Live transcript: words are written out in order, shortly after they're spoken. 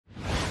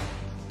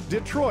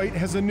Detroit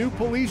has a new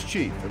police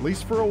chief, at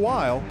least for a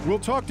while. We'll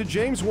talk to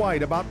James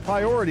White about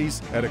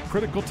priorities at a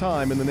critical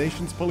time in the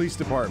nation's police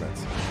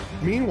departments.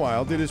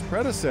 Meanwhile, did his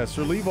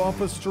predecessor leave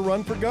office to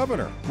run for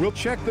governor? We'll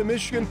check the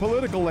Michigan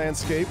political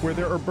landscape where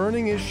there are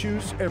burning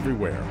issues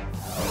everywhere.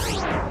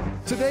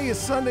 Today is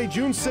Sunday,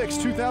 June 6,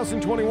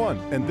 2021,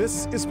 and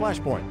this is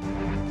Flashpoint.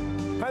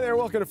 Hi there,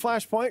 welcome to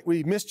Flashpoint.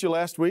 We missed you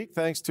last week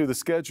thanks to the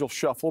schedule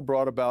shuffle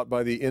brought about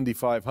by the Indy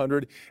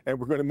 500, and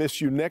we're going to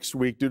miss you next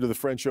week due to the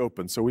French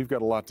Open, so we've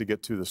got a lot to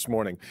get to this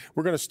morning.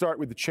 We're going to start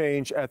with the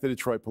change at the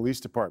Detroit Police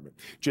Department.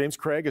 James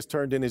Craig has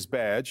turned in his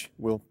badge.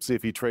 We'll see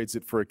if he trades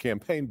it for a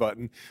campaign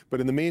button.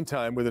 But in the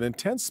meantime, with an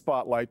intense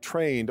spotlight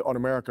trained on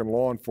American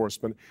law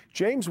enforcement,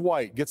 James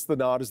White gets the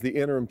nod as the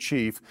interim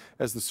chief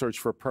as the search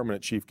for a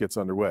permanent chief gets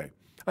underway.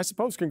 I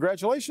suppose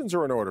congratulations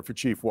are in order for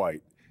Chief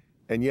White.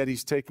 And yet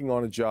he's taking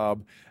on a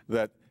job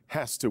that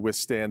has to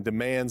withstand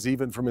demands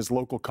even from his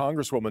local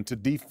congresswoman to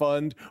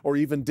defund or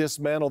even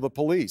dismantle the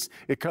police.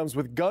 It comes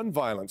with gun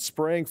violence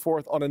spraying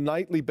forth on a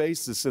nightly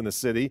basis in the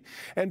city,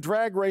 and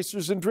drag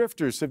racers and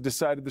drifters have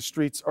decided the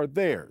streets are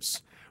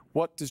theirs.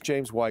 What does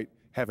James White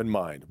have in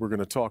mind? We're going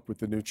to talk with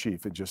the new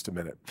chief in just a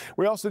minute.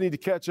 We also need to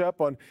catch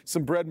up on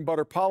some bread and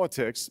butter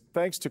politics.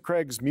 Thanks to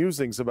Craig's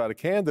musings about a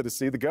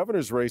candidacy, the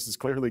governor's race is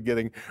clearly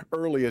getting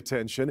early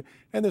attention,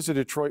 and there's a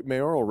Detroit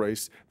mayoral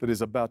race that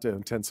is about to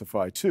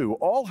intensify too.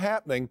 All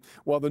happening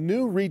while the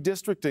new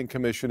redistricting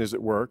commission is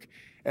at work,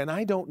 and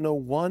I don't know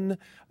one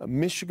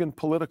Michigan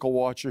political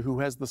watcher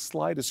who has the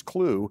slightest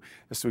clue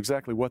as to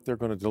exactly what they're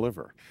going to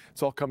deliver.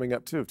 It's all coming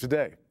up too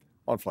today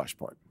on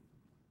Flashpoint.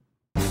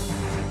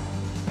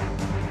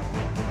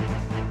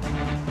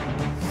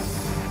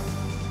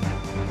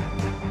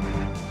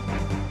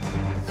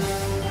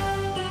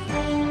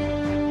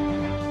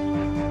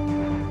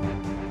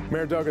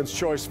 Mayor Duggan's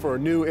choice for a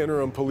new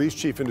interim police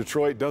chief in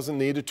Detroit doesn't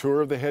need a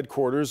tour of the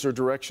headquarters or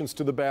directions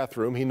to the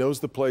bathroom. He knows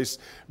the place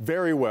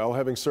very well,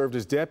 having served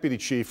as deputy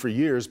chief for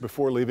years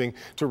before leaving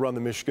to run the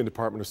Michigan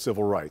Department of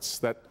Civil Rights.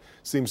 That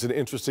seems an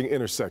interesting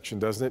intersection,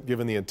 doesn't it,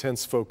 given the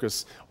intense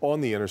focus on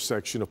the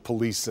intersection of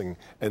policing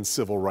and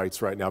civil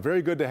rights right now.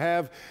 Very good to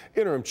have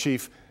interim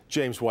chief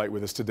James White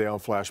with us today on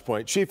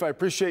Flashpoint. Chief, I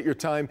appreciate your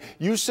time.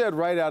 You said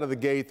right out of the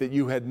gate that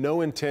you had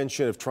no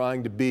intention of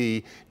trying to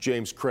be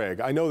James Craig.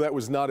 I know that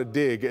was not a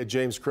dig at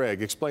James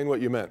Craig. Explain what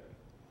you meant.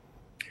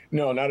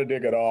 No, not a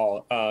dig at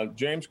all.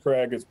 James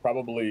Craig is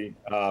probably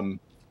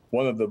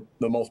one of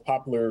the most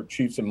popular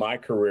chiefs in my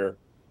career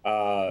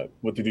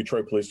with the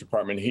Detroit Police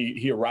Department.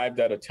 He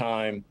arrived at a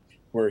time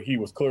where he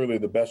was clearly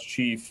the best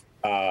chief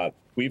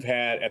we've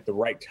had at the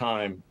right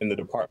time in the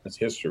department's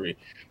history.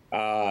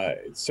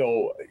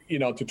 So, you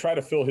know, to try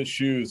to fill his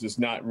shoes is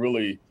not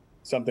really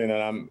something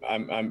that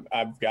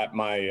I've got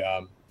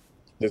my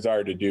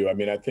desire to do. I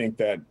mean, I think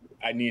that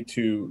I need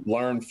to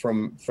learn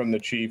from the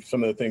chief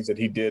some of the things that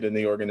he did in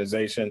the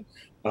organization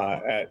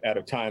at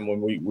a time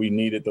when we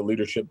needed the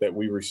leadership that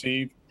we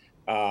received.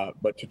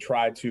 But to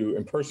try to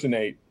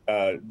impersonate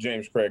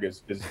James Craig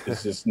is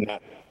just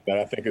not that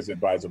I think is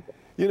advisable.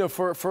 You know,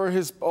 for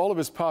all of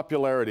his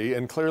popularity,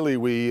 and clearly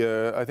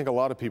I think a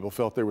lot of people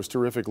felt there was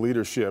terrific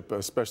leadership,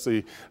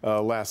 especially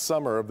last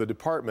summer of the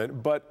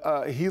department, but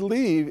he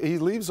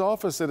leaves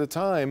office at a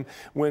time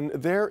when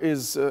there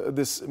is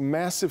this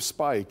massive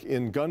spike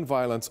in gun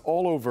violence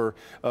all over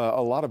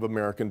a lot of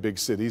American big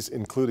cities,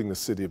 including the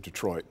city of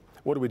Detroit.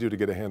 What do we do to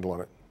get a handle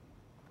on it?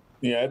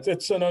 Yeah,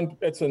 it's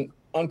an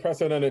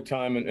unprecedented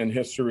time in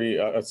history.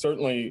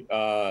 Certainly,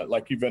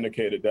 like you've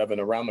indicated, Devin,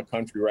 around the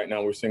country right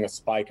now, we're seeing a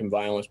spike in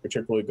violence,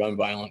 particularly gun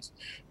violence.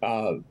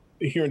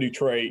 Here in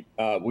Detroit,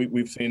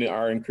 we've seen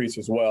our increase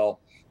as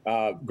well.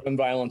 Gun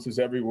violence is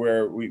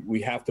everywhere.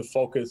 We have to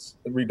focus,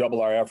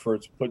 redouble our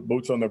efforts, put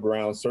boots on the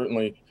ground.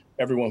 Certainly,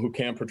 everyone who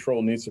can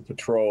patrol needs to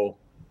patrol,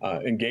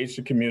 engage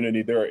the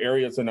community. There are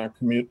areas in our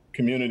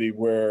community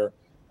where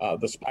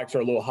the spikes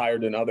are a little higher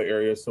than other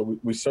areas. So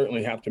we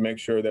certainly have to make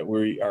sure that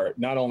we are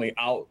not only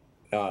out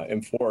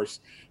in force,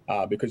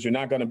 because you're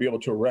not going to be able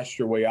to arrest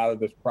your way out of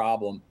this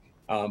problem,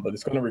 but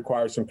it's going to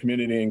require some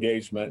community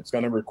engagement. It's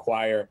going to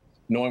require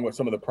knowing what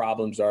some of the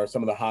problems are,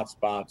 some of the hot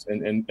spots,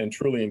 and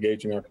truly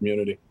engaging our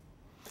community.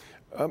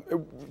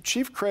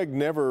 Chief Craig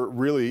never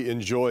really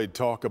enjoyed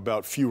talk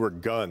about fewer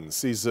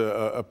guns. He's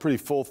a pretty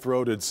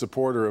full-throated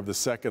supporter of the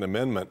Second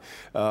Amendment.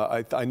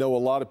 I know a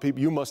lot of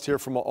people, you must hear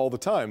from all the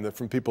time,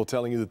 from people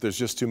telling you that there's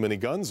just too many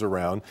guns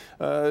around.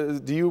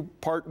 Do you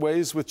part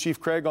ways with Chief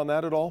Craig on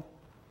that at all?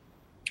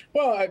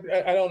 Well, I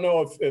don't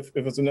know if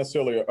it's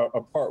necessarily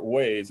a part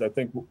ways. I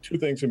think two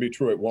things can be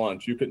true at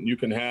once. You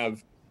can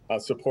have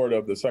support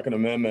of the Second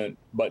Amendment,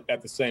 but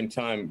at the same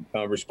time,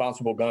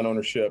 responsible gun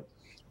ownership,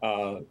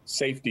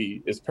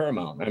 safety is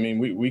paramount. I mean,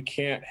 we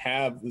can't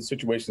have the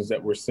situations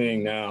that we're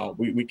seeing now.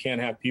 We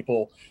can't have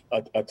people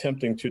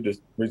attempting to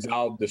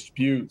resolve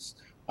disputes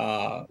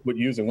with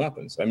using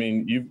weapons. I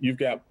mean, you've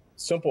got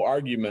simple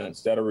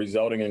arguments that are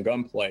resulting in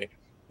gunplay.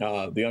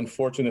 The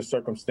unfortunate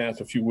circumstance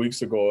a few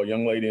weeks ago, a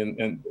young lady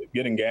and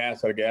getting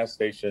gas at a gas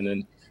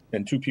station,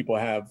 and two people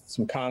have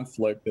some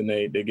conflict, and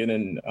they get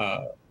in,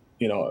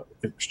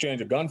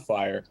 exchange of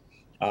gunfire.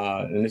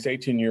 and this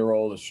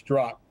 18-year-old is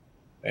struck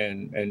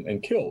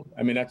and killed.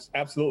 I mean, that's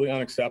absolutely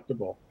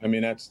unacceptable. I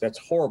mean, that's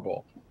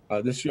horrible.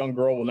 This young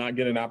girl will not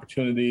get an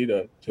opportunity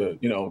to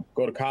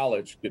go to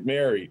college, get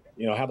married,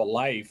 have a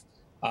life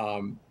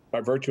by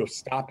virtue of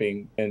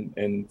stopping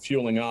and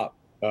fueling up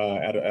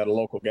at a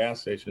local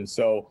gas station.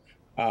 So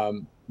I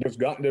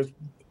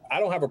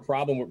don't have a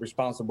problem with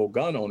responsible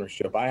gun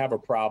ownership. I have a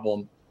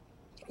problem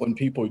when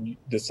people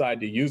decide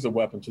to use a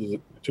weapon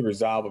to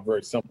resolve a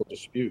very simple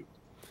dispute.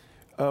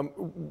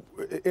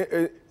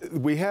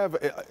 We have,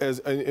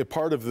 as a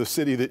part of the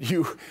city that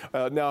you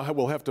now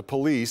will have to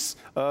police,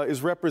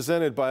 is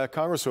represented by a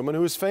congresswoman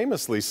who has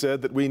famously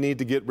said that we need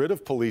to get rid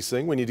of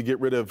policing, we need to get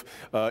rid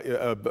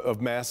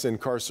of mass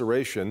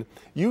incarceration.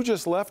 You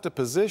just left a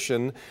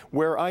position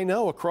where I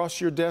know across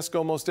your desk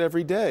almost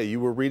every day you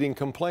were reading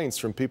complaints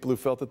from people who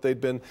felt that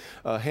they'd been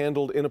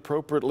handled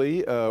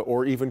inappropriately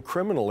or even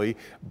criminally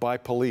by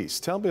police.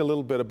 Tell me a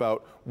little bit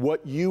about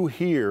what you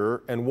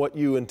hear and what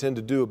you intend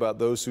to do about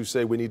those who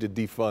say we need to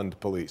defund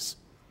police.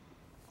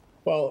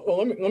 Well,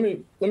 let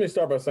me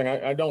start by saying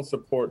I don't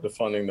support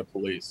defunding the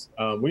police.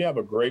 We have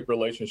a great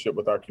relationship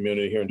with our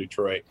community here in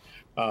Detroit.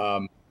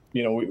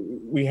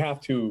 We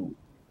have to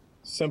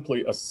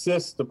simply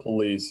assist the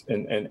police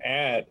and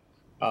add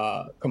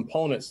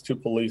components to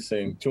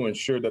policing to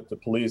ensure that the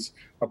police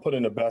are put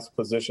in the best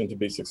position to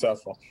be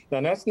successful.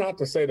 Now, that's not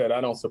to say that I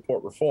don't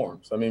support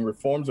reforms. I mean,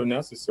 reforms are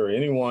necessary.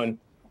 Anyone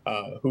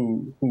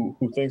who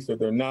thinks that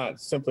they're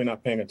simply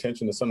not paying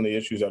attention to some of the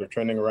issues that are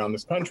trending around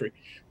this country.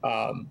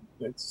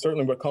 It's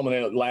certainly what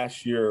culminated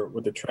last year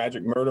with the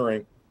tragic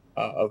murdering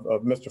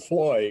of Mr.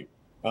 Floyd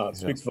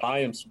speaks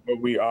volumes to where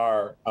we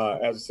are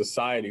as a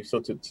society.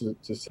 So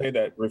to say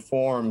that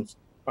reforms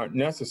aren't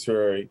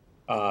necessary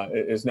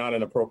is not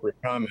an appropriate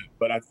comment.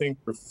 But I think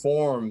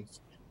reforms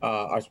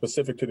are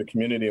specific to the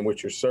community in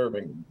which you're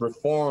serving.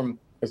 Reform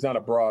is not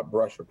a broad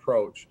brush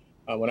approach.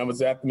 When I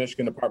was at the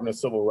Michigan Department of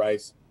Civil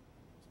Rights,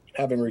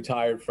 having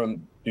retired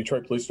from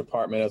Detroit Police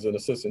Department as an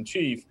assistant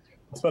chief,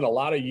 I spent a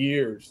lot of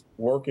years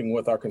working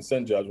with our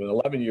consent judgment,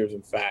 11 years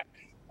in fact,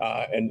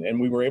 and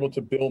we were able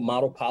to build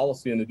model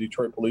policy in the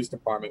Detroit Police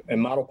Department,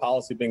 and model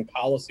policy being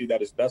policy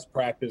that is best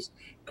practice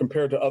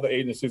compared to other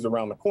agencies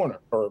around the corner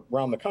or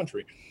around the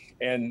country.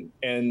 And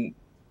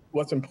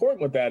what's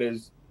important with that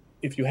is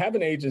if you have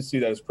an agency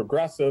that is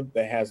progressive,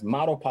 that has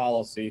model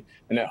policy,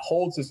 and that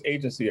holds this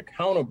agency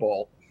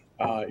accountable,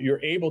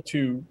 you're able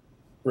to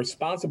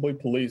responsibly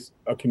police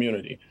a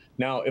community.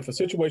 Now, if a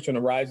situation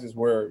arises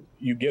where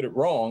you get it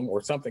wrong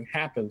or something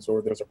happens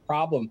or there's a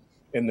problem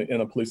in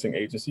a policing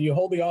agency, you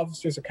hold the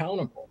officers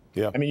accountable.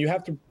 Yeah. I mean,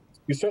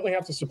 you certainly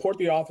have to support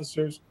the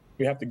officers.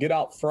 You have to get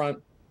out front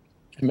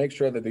and make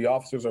sure that the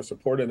officers are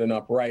supported and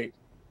upright.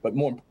 But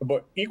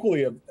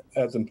equally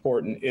as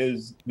important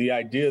is the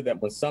idea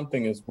that when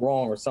something is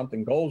wrong or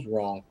something goes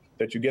wrong,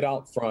 that you get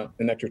out front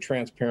and that you're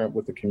transparent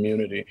with the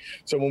community.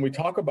 So when we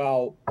talk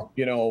about,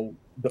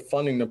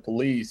 defunding the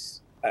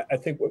police, I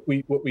think what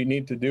we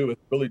need to do is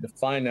really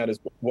define that as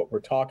what we're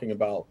talking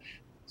about.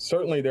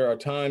 Certainly there are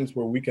times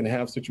where we can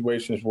have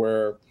situations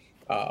where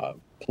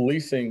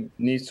policing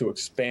needs to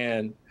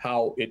expand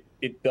how it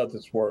does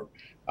its work.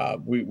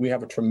 We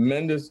have a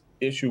tremendous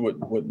issue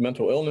with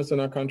mental illness in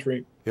our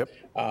country. Yep.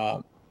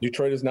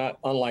 Detroit is not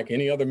unlike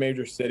any other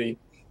major city.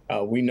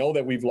 We know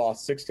that we've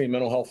lost 16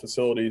 mental health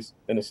facilities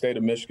in the state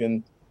of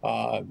Michigan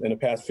in the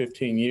past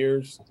 15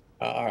 years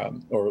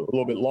or a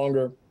little bit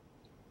longer.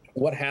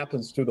 What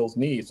happens to those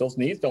needs? Those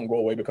needs don't go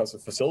away because the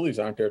facilities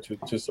aren't there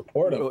to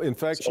support them. Well, in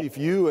fact, Chief,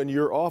 you and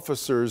your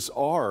officers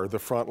are the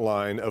front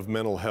line of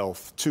mental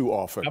health, too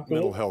often, Absolutely.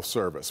 Mental health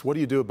service. What do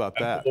you do about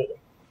that? Absolutely.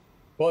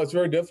 Well, it's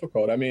very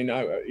difficult. I mean,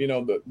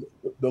 the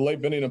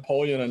late Benny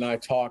Napoleon and I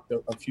talked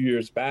a few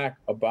years back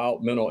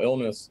about mental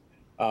illness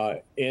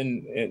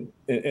in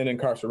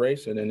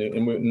incarceration.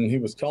 And he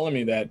was telling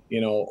me that,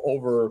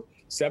 over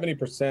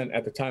 70%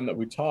 at the time that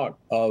we talked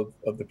of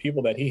the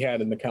people that he had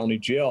in the county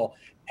jail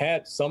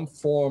had some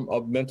form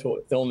of mental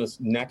illness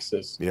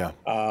nexus. Yeah.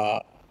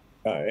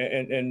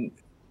 And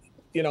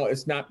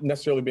it's not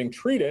necessarily being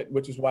treated,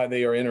 which is why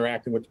they are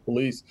interacting with the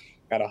police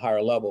at a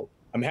higher level.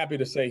 I'm happy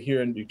to say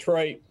here in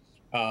Detroit,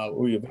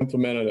 we have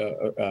implemented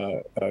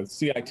a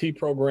CIT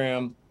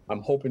program.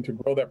 I'm hoping to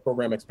grow that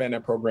program, expand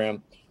that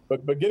program.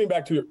 But getting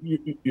back to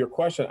your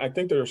question, I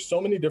think there are so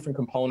many different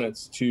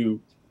components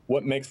to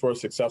what makes for a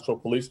successful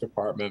police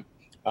department.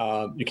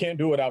 You can't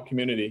do it without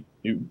community.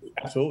 You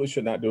absolutely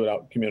should not do it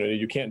without community.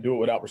 You can't do it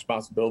without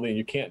responsibility, and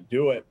you can't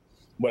do it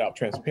without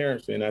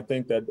transparency. And I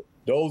think that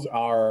those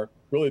are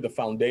really the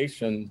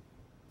foundation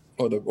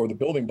or the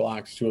building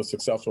blocks to a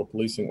successful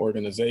policing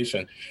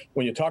organization.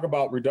 When you talk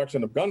about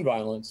reduction of gun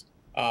violence,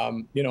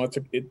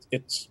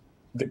 it's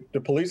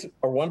the police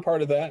are one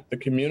part of that. The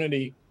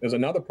community is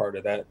another part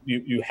of that.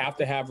 You have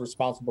to have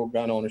responsible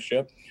gun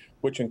ownership,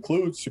 which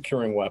includes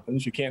securing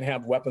weapons. You can't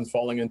have weapons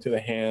falling into the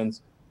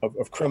hands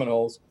of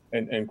criminals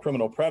and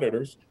criminal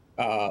predators,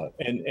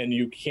 and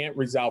you can't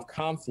resolve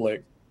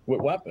conflict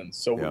with weapons.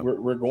 So yeah.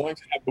 we're going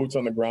to have boots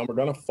on the ground. We're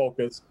going to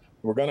focus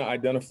We're going to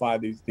identify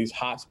these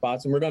hot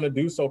spots, and we're going to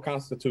do so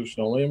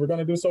constitutionally, and we're going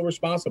to do so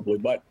responsibly.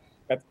 But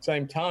at the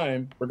same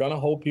time, we're going to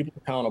hold people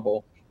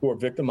accountable who are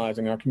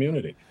victimizing our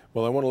community.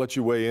 Well, I want to let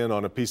you weigh in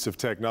on a piece of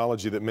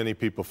technology that many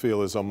people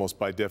feel is almost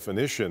by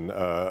definition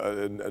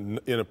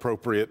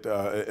inappropriate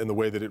in the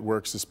way that it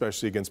works,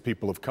 especially against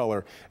people of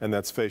color, and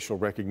that's facial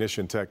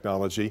recognition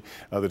technology.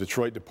 The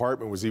Detroit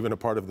Department was even a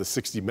part of the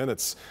 60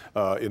 Minutes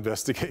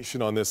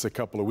investigation on this a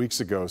couple of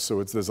weeks ago,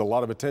 so there's a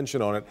lot of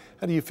attention on it.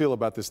 How do you feel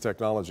about this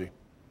technology?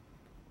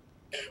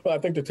 Well, I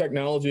think the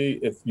technology,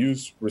 if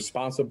used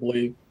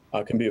responsibly,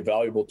 can be a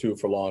valuable tool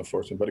for law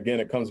enforcement. But again,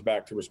 it comes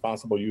back to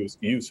responsible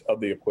use of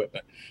the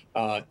equipment.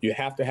 You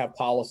have to have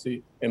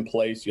policy in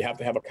place, you have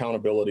to have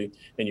accountability,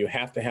 and you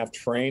have to have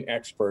trained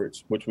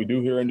experts, which we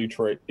do here in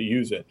Detroit, to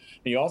use it.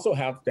 And you also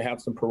have to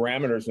have some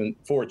parameters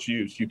for its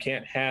use. You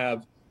can't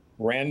have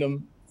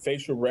random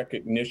facial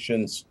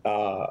recognitions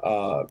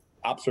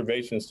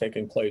observations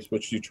taking place,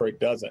 which Detroit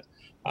doesn't.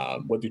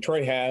 What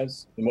Detroit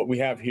has and what we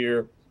have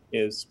here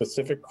is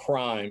specific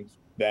crimes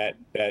that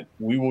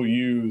we will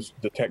use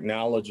the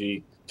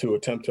technology to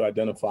attempt to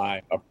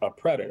identify a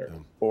predator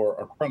or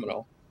a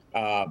criminal.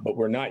 But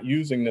we're not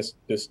using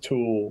this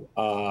tool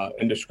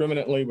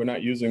indiscriminately. We're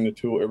not using the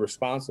tool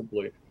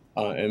irresponsibly.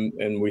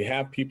 And we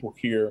have people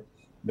here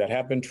that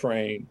have been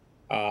trained,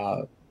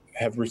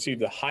 have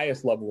received the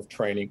highest level of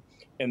training.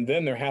 And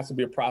then there has to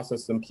be a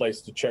process in place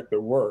to check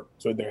their work.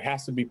 So there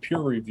has to be peer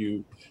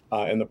review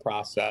in the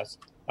process.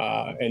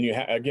 And you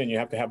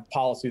have to have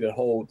policy that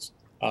holds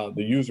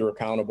the user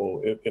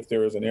accountable if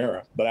there is an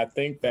error. But I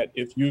think that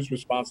if used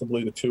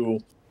responsibly, the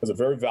tool is a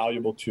very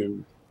valuable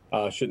tool,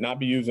 should not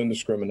be used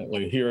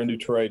indiscriminately. Here in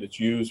Detroit, it's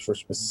used for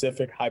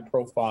specific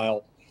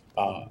high-profile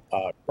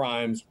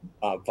crimes,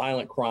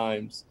 violent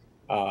crimes,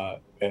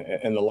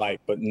 and the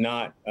like, but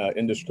not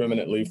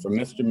indiscriminately for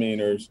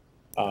misdemeanors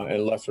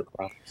and lesser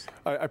crimes.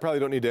 I probably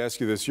don't need to ask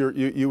you this.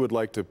 You would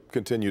like to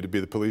continue to be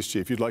the police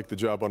chief. You'd like the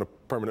job on a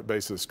permanent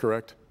basis,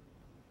 correct?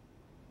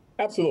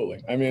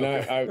 Absolutely. I mean,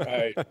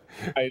 I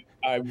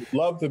would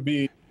love to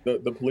be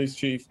the police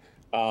chief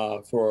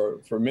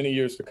for many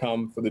years to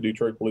come for the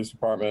Detroit Police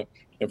Department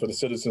and for the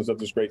citizens of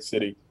this great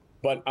city.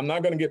 But I'm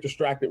not going to get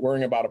distracted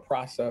worrying about a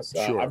process.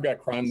 Sure. I've got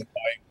crime to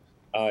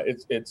fight.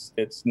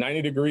 It's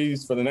 90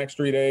 degrees for the next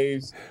 3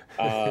 days.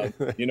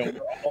 You know,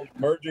 we're all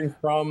emerging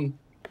from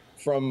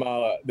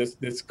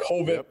this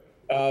COVID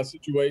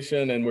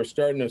situation, and we're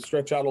starting to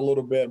stretch out a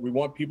little bit. We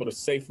want people to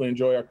safely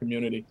enjoy our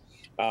community.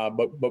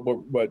 But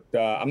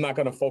I'm not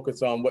going to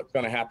focus on what's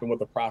going to happen with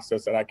the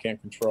process that I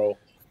can't control.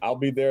 I'll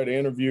be there to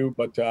interview,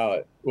 but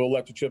we'll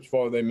let the chips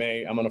fall where they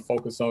may. I'm going to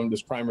focus on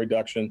this crime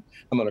reduction.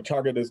 I'm going to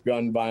target this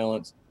gun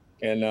violence,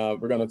 and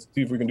we're going to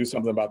see if we can do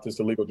something about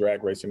this illegal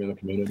drag racing in the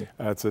community.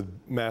 That's a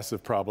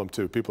massive problem,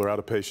 too. People are out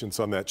of patience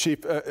on that. Chief,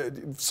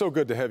 so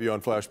good to have you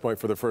on Flashpoint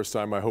for the first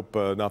time. I hope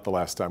not the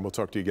last time. We'll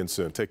talk to you again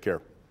soon. Take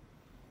care.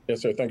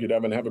 Yes, sir. Thank you,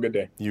 Devin. Have a good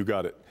day. You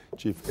got it.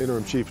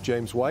 Interim Chief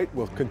James White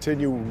will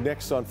continue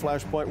next on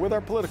Flashpoint with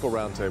our political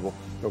roundtable.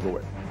 Don't go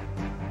away.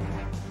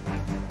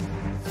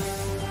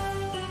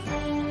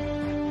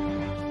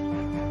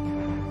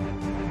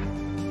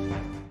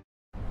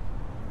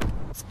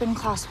 Spin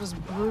class was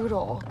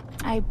brutal.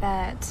 I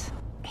bet.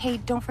 Hey,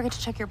 don't forget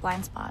to check your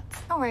blind spots.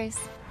 No worries.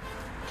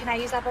 Can I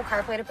use Apple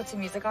CarPlay to put some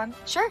music on?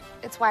 Sure,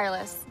 it's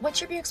wireless.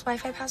 What's your Buick's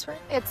Wi-Fi password?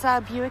 It's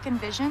Buick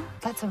Envision.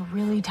 That's a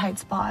really tight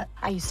spot.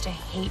 I used to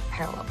hate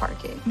parallel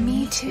parking.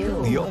 Me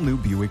too. The all-new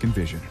Buick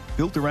Envision,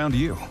 built around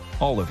you,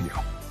 all of you.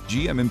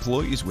 GM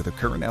employees with a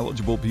current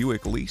eligible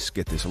Buick lease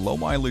get this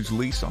low-mileage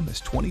lease on this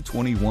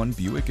 2021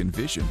 Buick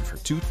Envision for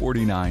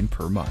 $249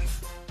 per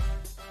month.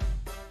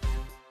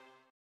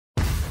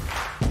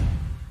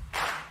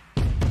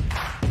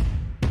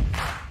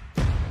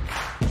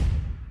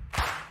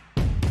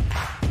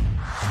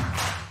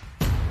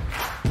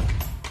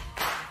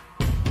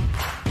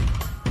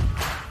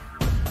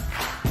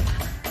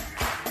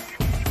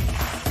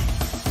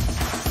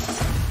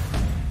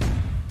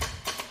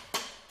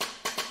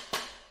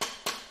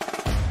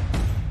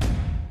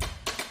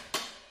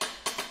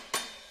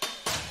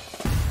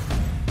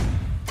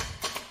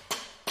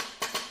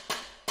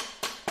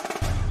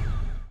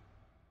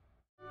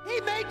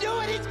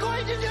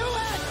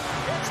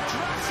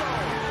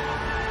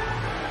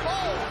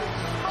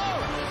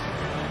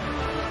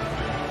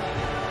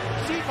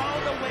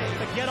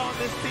 Get on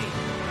this team.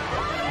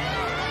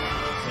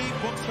 She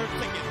books her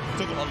ticket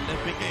to the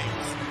Olympic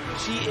Games.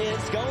 She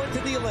is going to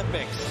the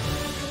Olympics.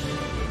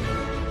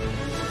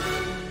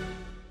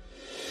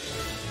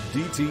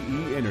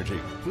 DTE Energy,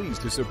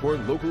 pleased to support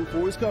Local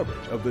 4's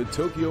coverage of the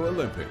Tokyo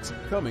Olympics,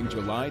 coming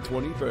July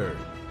 23rd.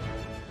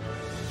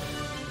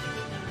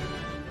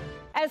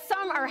 As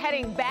some are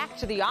heading back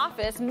to the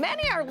office,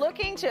 many are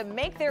looking to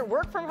make their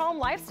work-from-home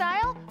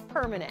lifestyle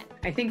permanent.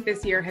 I think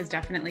this year has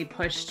definitely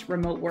pushed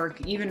remote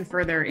work even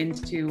further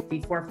into the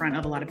forefront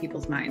of a lot of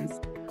people's minds.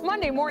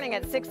 Monday morning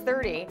at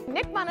 6:30,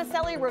 Nick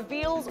Monticelli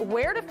reveals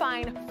where to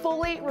find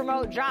fully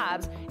remote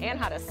jobs and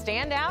how to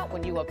stand out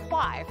when you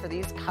apply for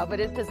these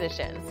coveted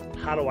positions.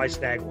 How do I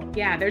snag one?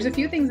 Yeah, there's a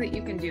few things that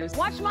you can do.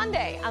 Watch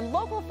Monday on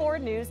Local 4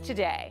 News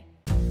Today.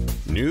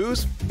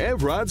 News?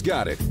 Evrod's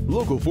got it.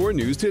 Local 4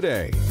 News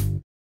Today.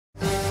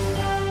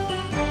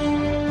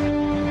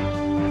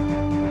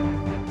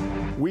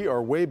 We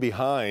are way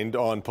behind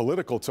on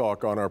political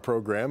talk on our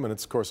program, and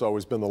it's, of course,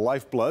 always been the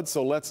lifeblood.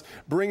 So let's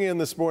bring in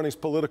this morning's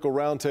political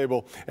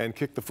roundtable and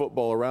kick the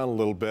football around a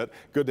little bit.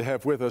 Good to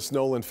have with us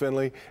Nolan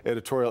Finley,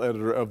 editorial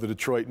editor of the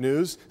Detroit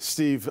News.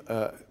 Steve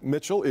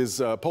Mitchell is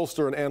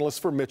pollster and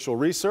analyst for Mitchell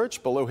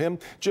Research. Below him,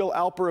 Jill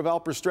Alper of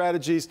Alper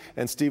Strategies,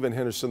 and Stephen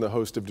Henderson, the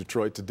host of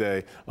Detroit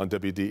Today on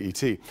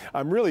WDET.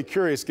 I'm really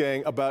curious,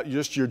 gang, about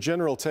just your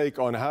general take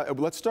on how.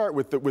 Let's start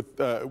with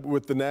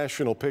the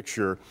national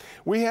picture.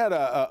 We had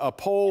a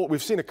poll.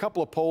 We've seen a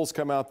couple of polls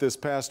come out this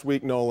past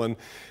week, Nolan.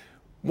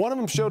 One of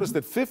them showed us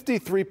that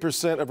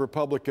 53% of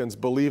Republicans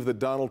believe that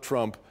Donald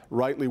Trump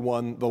rightly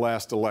won the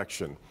last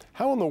election.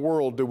 How in the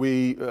world do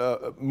we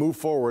move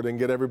forward and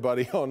get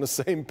everybody on the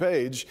same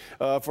page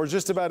for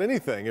just about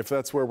anything, if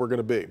that's where we're going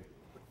to be?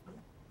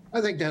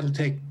 I think that'll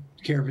take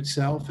care of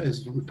itself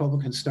as the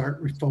Republicans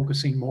start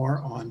refocusing more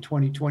on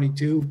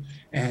 2022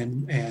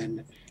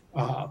 and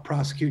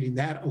prosecuting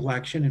that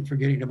election and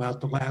forgetting about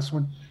the last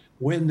one.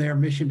 When their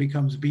mission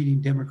becomes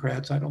beating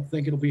Democrats, I don't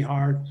think it'll be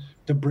hard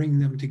to bring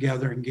them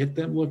together and get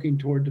them looking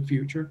toward the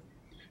future.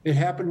 It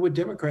happened with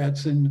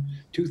Democrats in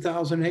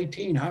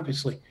 2018,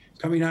 obviously.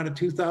 Coming out of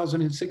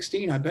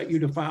 2016, I bet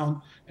you'd have found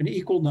an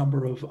equal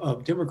number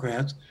of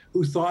Democrats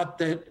who thought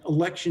that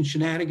election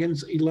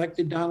shenanigans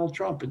elected Donald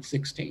Trump in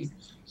 16.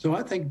 So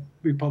I think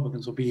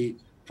Republicans will be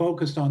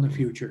focused on the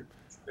future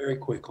very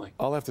quickly.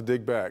 I'll have to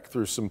dig back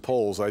through some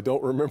polls. I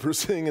don't remember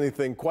seeing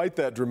anything quite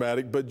that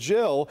dramatic. But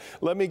Jill,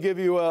 let me give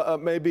you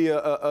maybe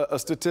a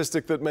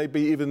statistic that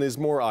maybe even is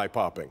more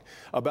eye-popping.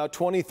 About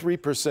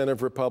 23%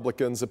 of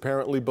Republicans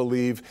apparently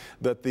believe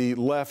that the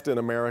left in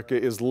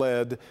America is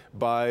led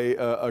by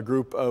a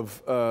group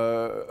of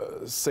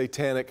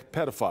satanic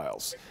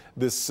pedophiles.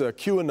 This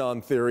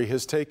QAnon theory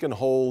has taken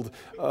hold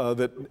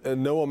that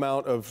no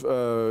amount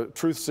of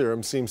truth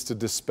serum seems to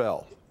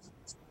dispel.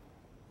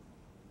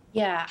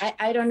 Yeah,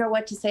 I don't know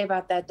what to say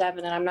about that,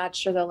 Devin, and I'm not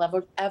sure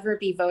there'll ever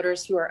be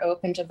voters who are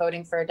open to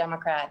voting for a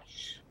Democrat.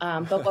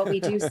 But what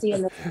we do see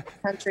in this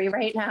country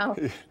right now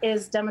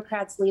is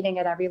Democrats leading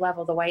at every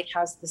level, the White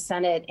House, the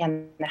Senate,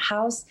 and the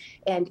House.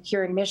 And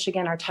here in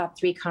Michigan, our top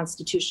 3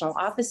 constitutional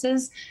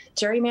offices.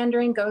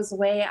 Gerrymandering goes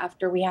away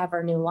after we have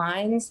our new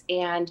lines,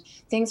 and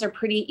things are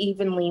pretty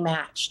evenly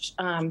matched.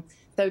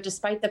 Though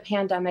despite the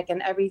pandemic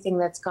and everything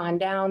that's gone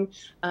down,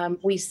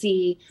 we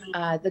see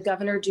the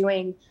governor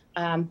doing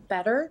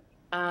better,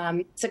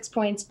 6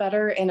 points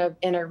better in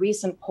a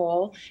recent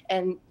poll,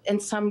 and in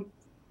some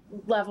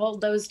level,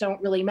 those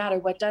don't really matter.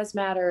 What does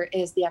matter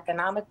is the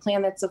economic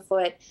plan that's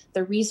afoot,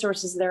 the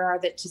resources there are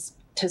that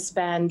to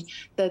spend,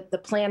 the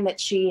plan that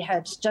she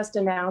had just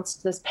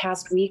announced this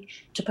past week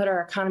to put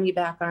our economy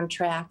back on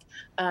track.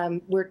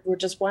 We're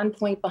just 1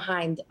 point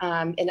behind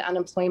in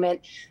unemployment,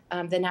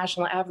 the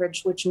national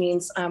average, which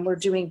means we're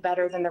doing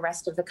better than the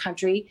rest of the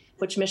country,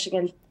 which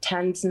Michigan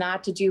tends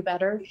not to do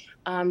better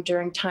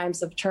during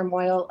times of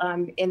turmoil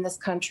in this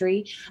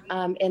country.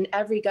 And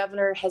every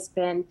governor has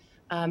been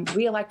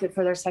reelected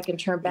for their second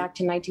term back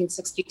to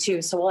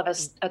 1962. So we'll have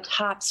a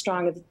top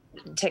strong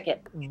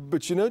ticket.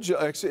 But you know,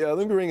 actually, let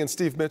me bring in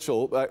Steve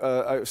Mitchell.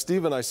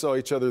 Steve and I saw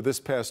each other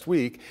this past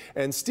week,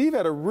 and Steve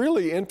had a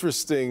really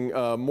interesting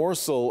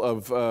morsel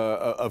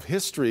of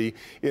history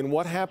in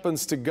what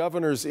happens to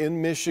governors in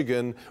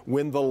Michigan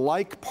when the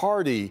like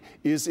party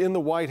is in the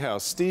White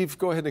House. Steve,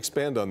 go ahead and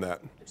expand on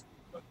that.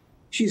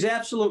 She's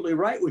absolutely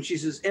right when she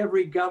says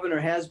every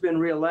governor has been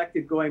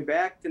reelected going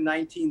back to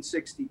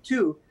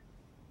 1962.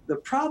 The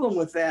problem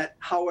with that,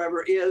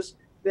 however, is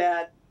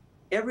that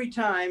every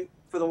time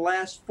for the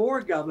last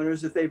 4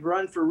 governors that they've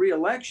run for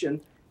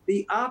re-election,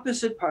 the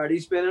opposite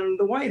party's been in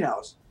the White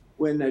House.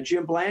 When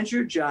Jim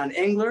Blanchard, John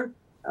Engler,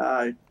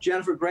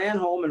 Jennifer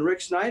Granholm, and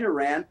Rick Snyder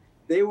ran,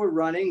 they were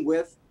running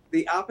with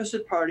the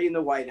opposite party in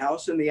the White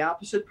House, and the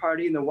opposite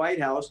party in the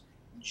White House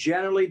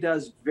generally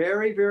does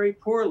very, very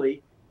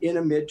poorly in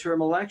a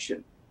midterm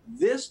election.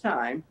 This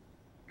time,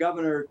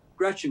 Governor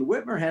Gretchen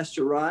Whitmer has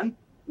to run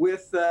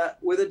with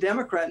a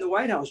Democrat in the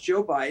White House,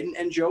 Joe Biden,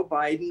 and Joe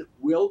Biden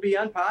will be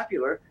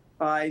unpopular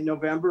by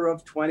November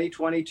of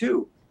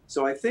 2022.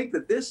 So I think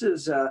that this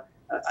is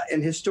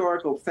an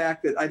historical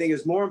fact that I think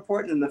is more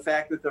important than the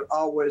fact that they're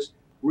always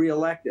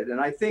reelected. And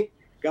I think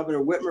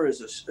Governor Whitmer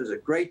is a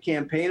great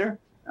campaigner.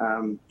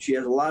 She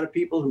has a lot of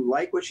people who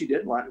like what she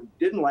did, a lot who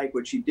didn't like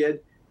what she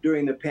did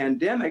during the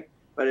pandemic.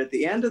 But at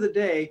the end of the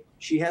day,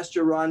 she has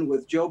to run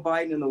with Joe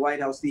Biden in the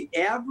White House. The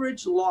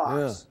average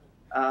loss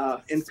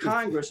in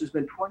Congress has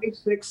been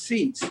 26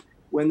 seats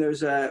when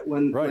there's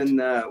when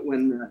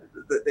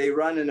they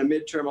run in a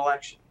midterm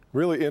election.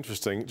 Really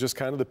interesting, just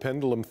kind of the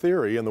pendulum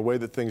theory and the way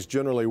that things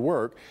generally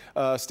work.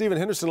 Stephen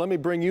Henderson, let me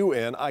bring you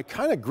in. I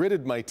kind of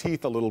gritted my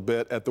teeth a little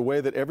bit at the way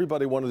that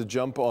everybody wanted to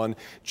jump on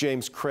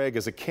James Craig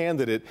as a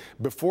candidate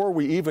before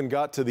we even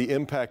got to the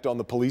impact on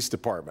the police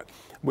department.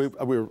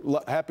 We're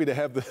happy to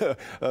have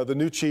the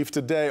new chief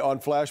today on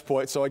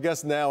Flashpoint, so I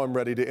guess now I'm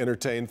ready to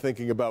entertain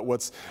thinking about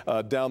what's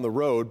down the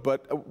road.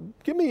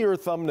 But give me your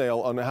thumbnail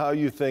on how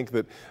you think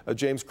that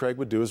James Craig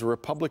would do as a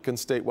Republican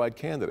statewide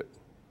candidate.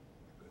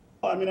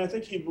 I mean, I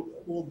think he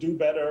will do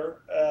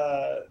better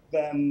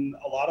than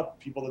a lot of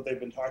people that they've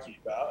been talking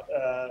about.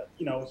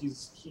 You know,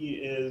 he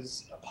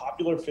is a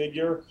popular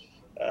figure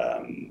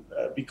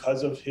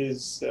because of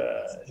his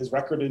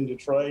record in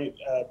Detroit,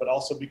 but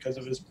also because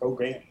of his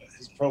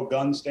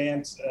pro-gun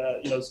stance.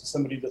 You know,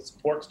 somebody that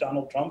supports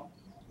Donald Trump,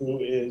 who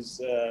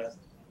is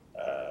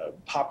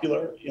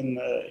popular in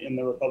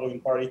the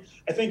Republican Party.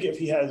 I think if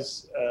he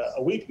has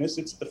a weakness,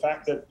 it's the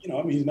fact that, you know,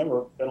 I mean, he's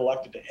never been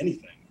elected to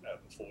anything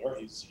before.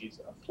 He's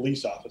a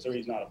police officer.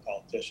 He's not a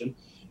politician.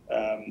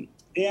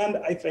 And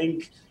I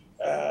think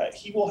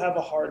he will have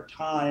a hard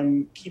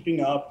time keeping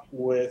up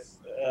with,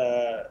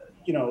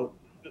 you know,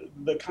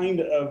 the kind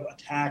of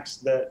attacks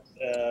that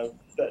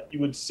you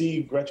would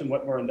see Gretchen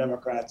Whitmer and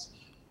Democrats,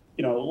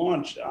 you know,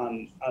 launch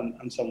on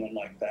someone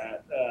like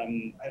that.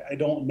 I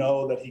don't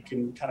know that he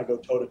can kind of go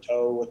toe to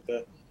toe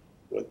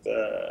with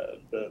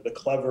the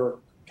clever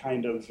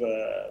kind of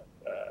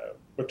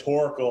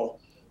rhetorical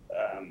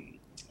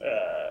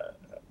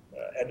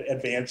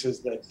advances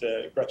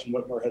that Gretchen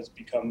Whitmer has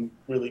become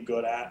really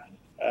good at.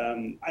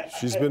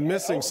 She's been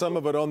missing some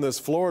of it on this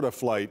Florida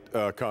flight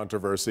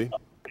controversy. Yeah,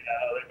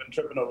 they've been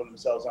tripping over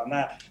themselves on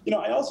that. You know,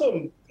 I also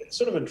am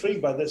sort of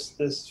intrigued by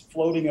this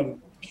floating of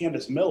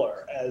Candace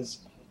Miller as,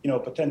 you know,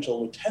 a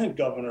potential lieutenant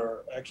governor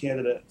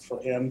candidate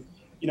for him.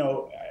 You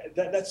know,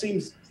 that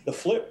seems the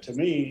flip to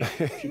me.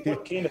 If you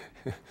put Candace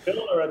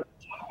Miller at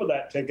the top of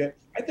that ticket,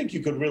 I think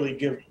you could really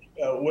give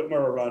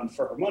Whitmer a run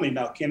for her money.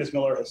 Now, Candace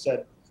Miller has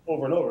said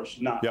over and over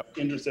she's not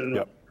interested in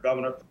a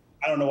governor.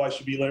 I don't know why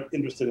she'd be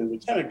interested in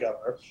lieutenant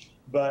governor,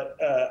 but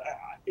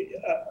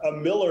a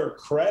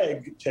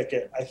Miller-Craig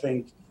ticket, I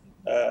think,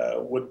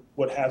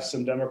 would have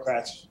some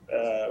Democrats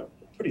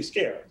pretty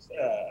scared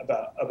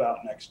about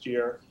next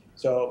year.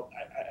 So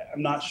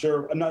I'm not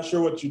sure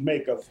what you'd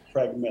make of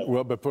Craig Miller.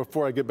 Well, but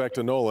before I get back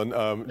to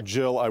Nolan,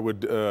 Jill, I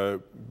would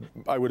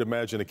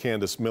imagine a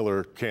Candace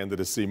Miller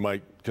candidacy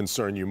might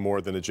concern you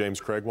more than a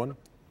James Craig one.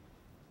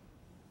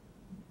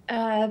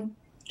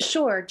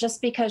 Sure,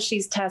 just because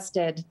she's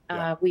tested,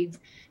 we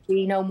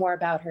know more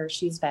about her.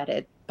 She's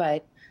vetted,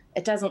 but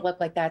it doesn't look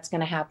like that's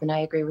going to happen. I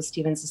agree with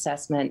Stephen's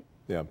assessment.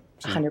 Yeah,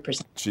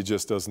 100%. She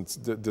just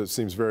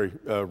seems very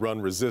run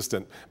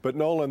resistant. But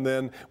Nolan,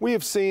 then we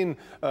have seen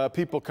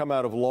people come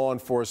out of law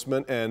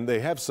enforcement, and they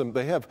have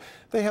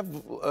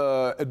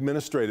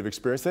administrative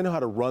experience. They know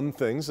how to run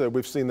things.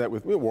 We've seen that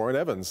with Warren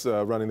Evans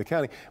running the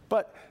county.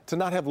 But to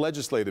not have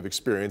legislative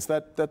experience,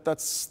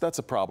 that's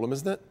a problem,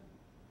 isn't it?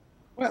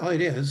 Well,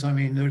 it is. I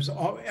mean,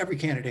 every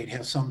candidate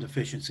has some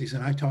deficiencies,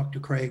 and I talked to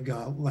Craig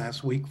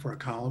last week for a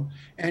column,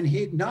 and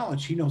he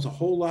acknowledged he knows a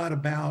whole lot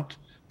about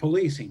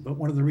policing, but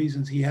one of the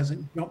reasons he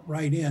hasn't jumped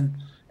right in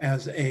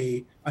as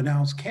a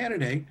announced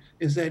candidate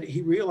is that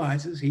he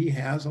realizes he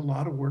has a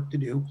lot of work to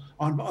do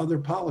on other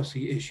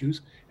policy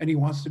issues, and he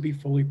wants to be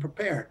fully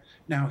prepared.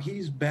 Now,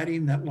 he's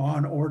betting that law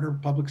and order,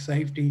 public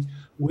safety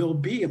will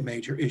be a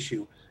major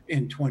issue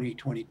in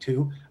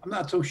 2022. I'm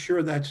not so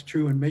sure that's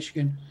true in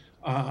Michigan,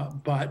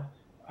 but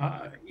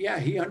yeah,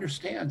 he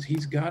understands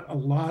he's got a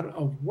lot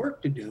of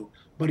work to do,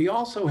 but he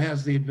also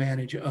has the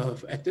advantage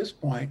of, at this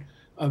point,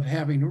 of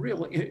having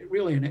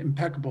really an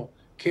impeccable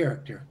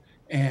character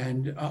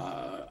and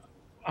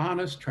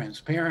honest,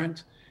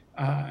 transparent,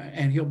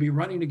 and he'll be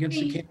running against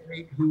a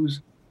candidate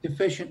who's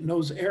deficient in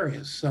those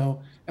areas.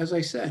 So, as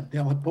I said,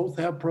 they'll both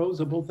have pros,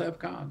 they'll both have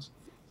cons.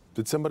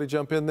 Did somebody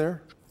jump in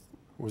there?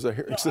 Was I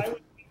here? No,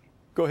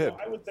 Go ahead.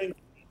 I would think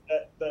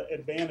that the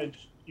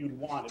advantage you'd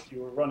want if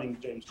you were running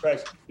James Craig,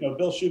 you know,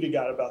 Bill Schuette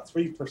got about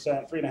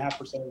 3.5%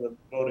 of the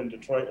vote in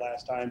Detroit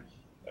last time.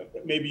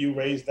 Maybe you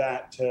raise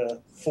that to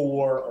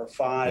 4 or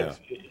 5.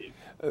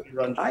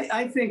 Yeah.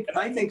 I think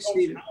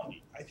Steve.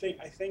 I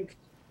think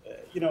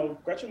you know,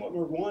 Gretchen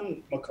Whitmer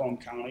won Macomb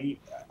County.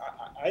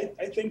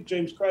 I think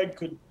James Craig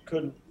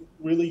could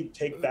really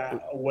take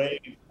that away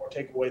or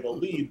take away the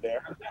lead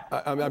there.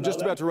 I'm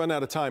just about to run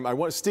out of time. I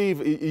want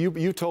Steve.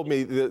 You told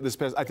me this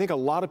past. I think a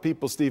lot of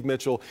people, Steve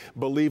Mitchell,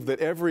 believe that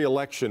every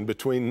election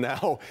between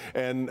now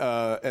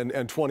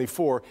and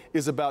 24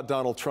 is about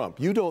Donald Trump.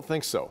 You don't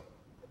think so?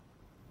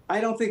 I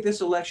don't think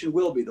this election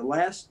will be. The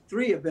last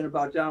 3 have been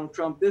about Donald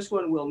Trump. This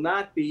one will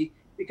not be,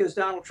 because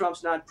Donald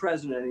Trump's not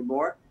president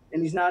anymore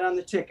and he's not on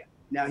the ticket.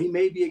 Now, he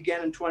may be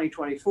again in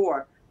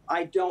 2024.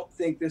 I don't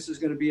think this is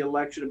going to be an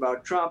election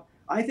about Trump.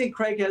 I think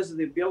Craig has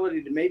the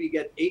ability to maybe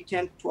get 8,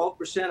 10,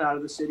 12% out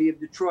of the city of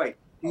Detroit.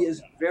 He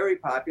is very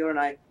popular, and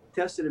I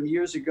tested him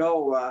years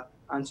ago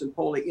on some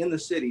polling in the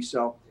city.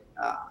 So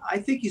I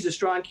think he's a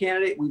strong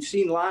candidate. We've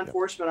seen law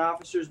enforcement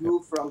officers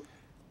move from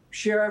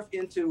sheriff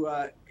into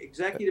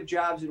executive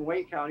jobs in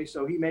Wayne County,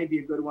 so he may be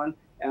a good one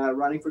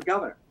running for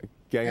governor.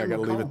 Gang, I got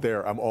to leave it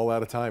there. I'm all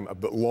out of time,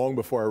 but long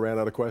before I ran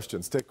out of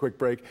questions. Take a quick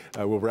break.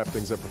 We'll wrap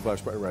things up for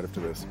Flashpoint right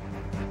after this.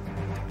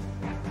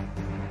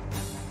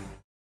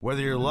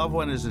 Whether your loved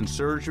one is in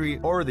surgery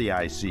or the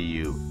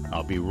ICU,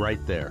 I'll be right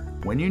there.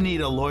 When you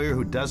need a lawyer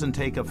who doesn't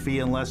take a fee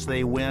unless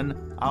they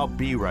win, I'll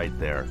be right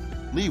there.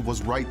 Lee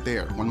was right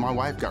there when my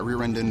wife got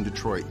rear-ended in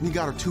Detroit, and he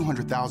got her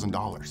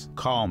 $200,000.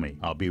 Call me.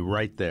 I'll be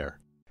right there.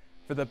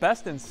 For the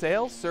best in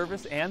sales,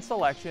 service, and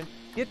selection,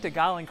 get to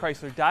Gowling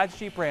Chrysler Dodge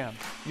Jeep Ram,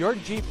 your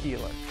Jeep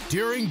dealer.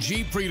 During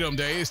Jeep Freedom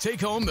Days, take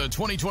home the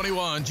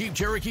 2021 Jeep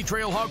Cherokee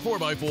Trailhawk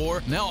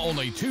 4x4, now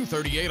only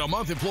 $238 a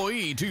month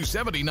employee,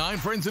 $279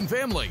 friends and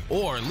family.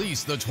 Or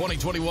lease the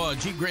 2021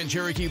 Jeep Grand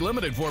Cherokee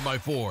Limited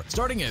 4x4,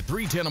 starting at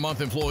 $310 a month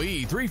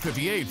employee,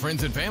 $358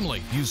 friends and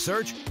family. You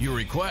search, you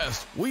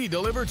request, we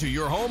deliver to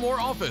your home or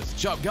office.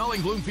 Shop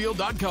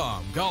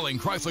GowlingBloomfield.com. Gowling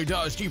Chrysler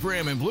Dodge Jeep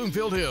Ram in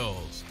Bloomfield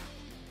Hills.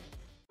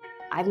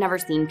 I've never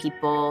seen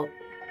people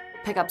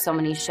pick up so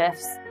many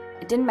shifts.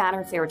 It didn't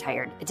matter if they were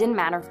tired. It didn't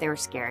matter if they were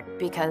scared,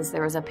 because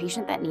there was a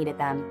patient that needed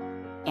them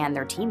and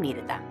their team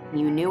needed them.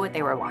 You knew what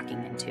they were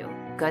walking into.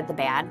 Good, the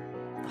bad,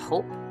 the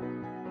hope,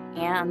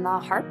 and the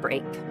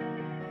heartbreak.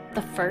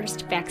 The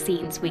first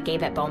vaccines we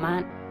gave at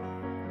Beaumont,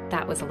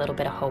 that was a little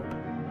bit of hope.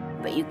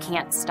 But you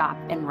can't stop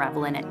and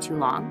revel in it too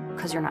long,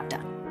 because you're not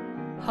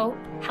done. Hope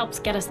helps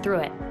get us through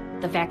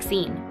it. The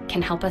vaccine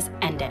can help us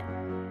end it.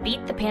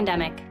 Beat the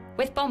pandemic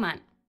with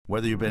Beaumont.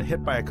 Whether you've been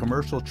hit by a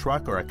commercial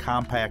truck or a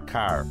compact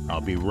car,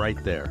 I'll be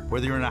right there.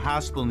 Whether you're in a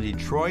hospital in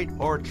Detroit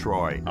or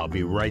Troy, I'll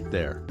be right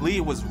there.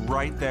 Lee was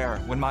right there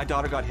when my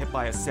daughter got hit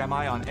by a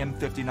semi on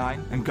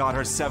M59 and got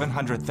her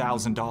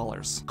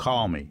 $700,000.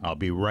 Call me. I'll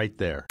be right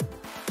there.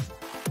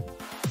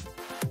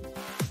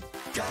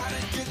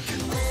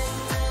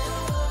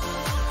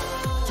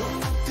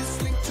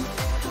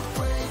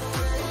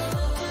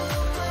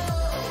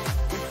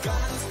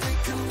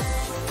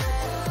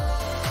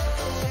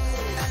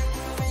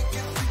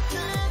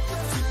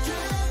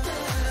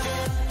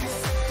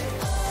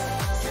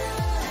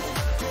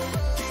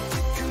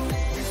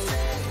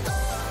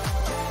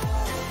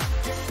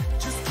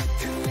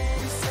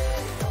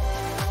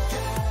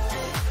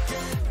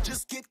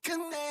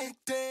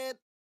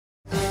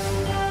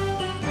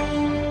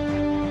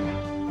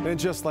 And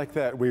just like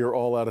that, we are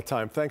all out of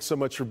time. Thanks so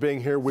much for being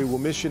here. We will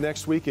miss you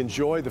next week.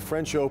 Enjoy the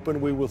French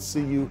Open. We will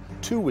see you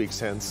 2 weeks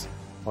hence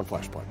on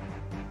Flashpoint.